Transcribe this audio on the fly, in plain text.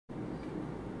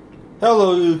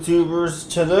Hello YouTubers,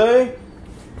 today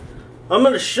I'm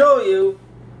going to show you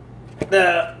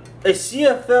that a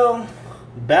CFL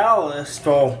Ballast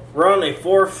will run a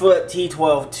 4-foot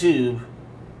T12 tube.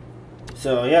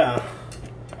 So yeah,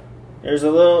 here's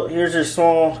a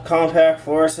small compact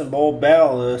fluorescent bulb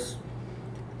ballast.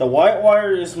 The white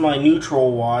wire is my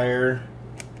neutral wire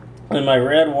and my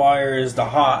red wire is the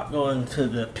hot going to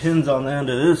the pins on the end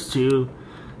of this tube.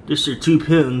 Just your two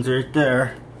pins right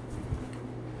there.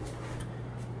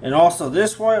 And also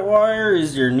this white wire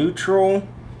is your neutral,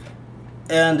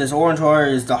 and this orange wire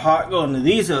is the hot going to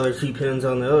these other two pins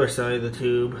on the other side of the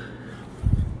tube.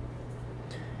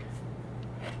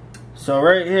 So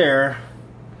right here,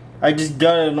 I just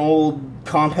got an old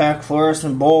compact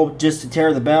fluorescent bulb just to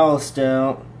tear the ballast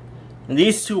out. And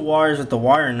these two wires with the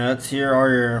wire nuts here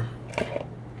are your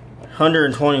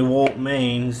 120 volt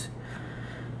mains.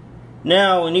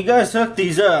 Now when you guys hook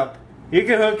these up, you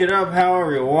can hook it up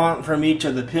however you want from each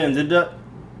of the pins.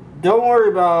 Don't worry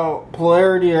about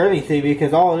polarity or anything,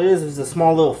 because all it is a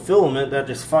small little filament that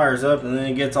just fires up and then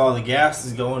it gets all the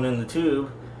gases going in the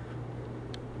tube.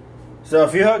 So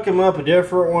if you hook them up a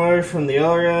different way from the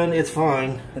other end, it's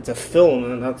fine. It's a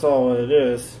filament, that's all it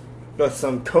is. Got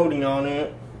some coating on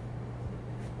it.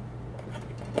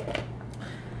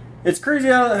 It's crazy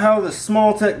how the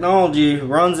small technology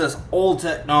runs this old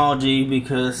technology,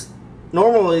 because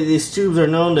normally these tubes are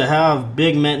known to have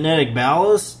big magnetic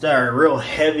ballasts that are real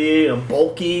heavy and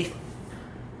bulky.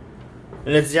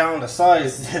 And it's down to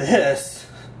size to this.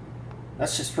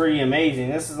 That's just pretty amazing.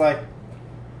 This is like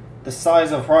the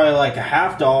size of probably like a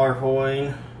 $50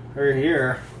 coin right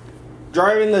here.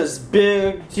 Driving this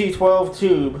big T12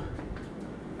 tube.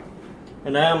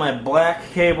 And I have my black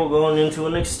cable going into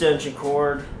an extension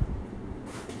cord.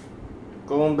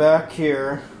 Going back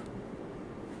here.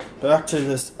 Back to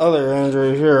this other end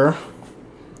right here,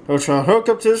 which I'll hook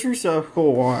up to this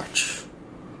receptacle. Watch.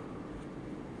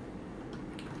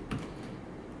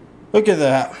 Look at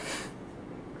that.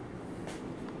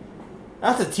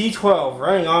 That's a T12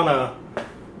 running on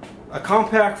a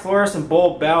compact fluorescent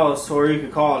bulb ballast, or you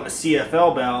could call it a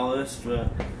CFL ballast.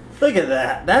 But look at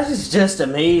that. That is just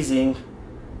amazing.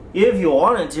 If you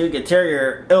wanted to, you could tear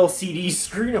your LCD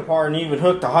screen apart and even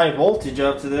hook the high voltage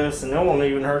up to this, and it won't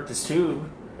even hurt this tube.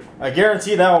 I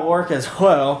guarantee that will work as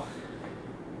well.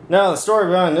 Now the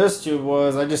story behind this tube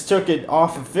was I just took it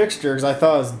off a fixture because I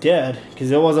thought it was dead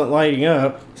because it wasn't lighting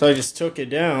up. So I just took it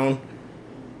down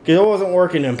because it wasn't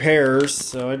working in pairs.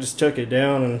 So I just took it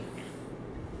down, and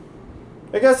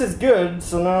I guess it's good.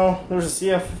 So now there's a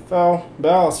CFL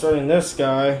ballast running this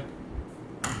guy.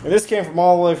 And this came from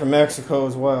all the way from Mexico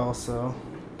as well. So,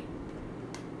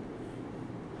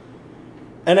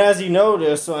 and as you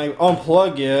notice, when I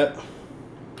unplug it,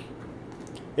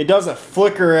 it doesn't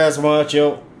flicker as much.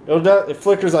 It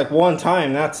flickers like one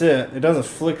time, that's it. It doesn't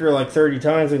flicker like 30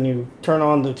 times when you turn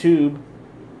on the tube.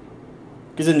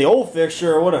 Because in the old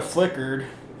fixture, it would have flickered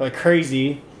like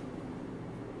crazy.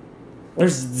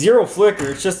 There's zero flicker.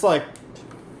 It's just like,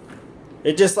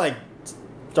 it just like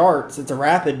starts. It's a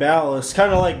rapid ballast.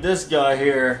 Kind of like this guy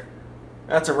here.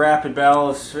 That's a rapid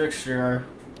ballast fixture.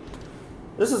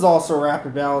 This is also a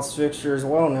rapid ballast fixture as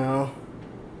well now.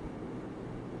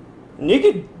 And you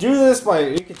could do this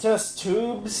you could test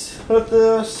tubes with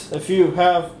this. If you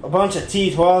have a bunch of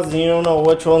T12s and you don't know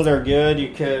which ones are good, you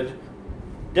could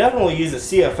definitely use a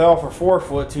CFL for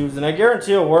 4-foot tubes. And I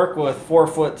guarantee it'll work with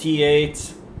 4-foot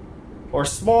T8s or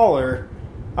smaller.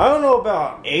 I don't know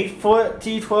about 8-foot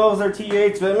T12s or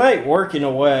T8s, but it might work in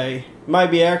a way. It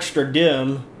might be extra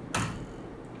dim.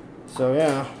 So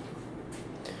yeah.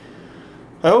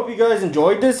 I hope you guys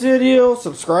enjoyed this video.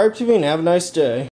 Subscribe to me and have a nice day.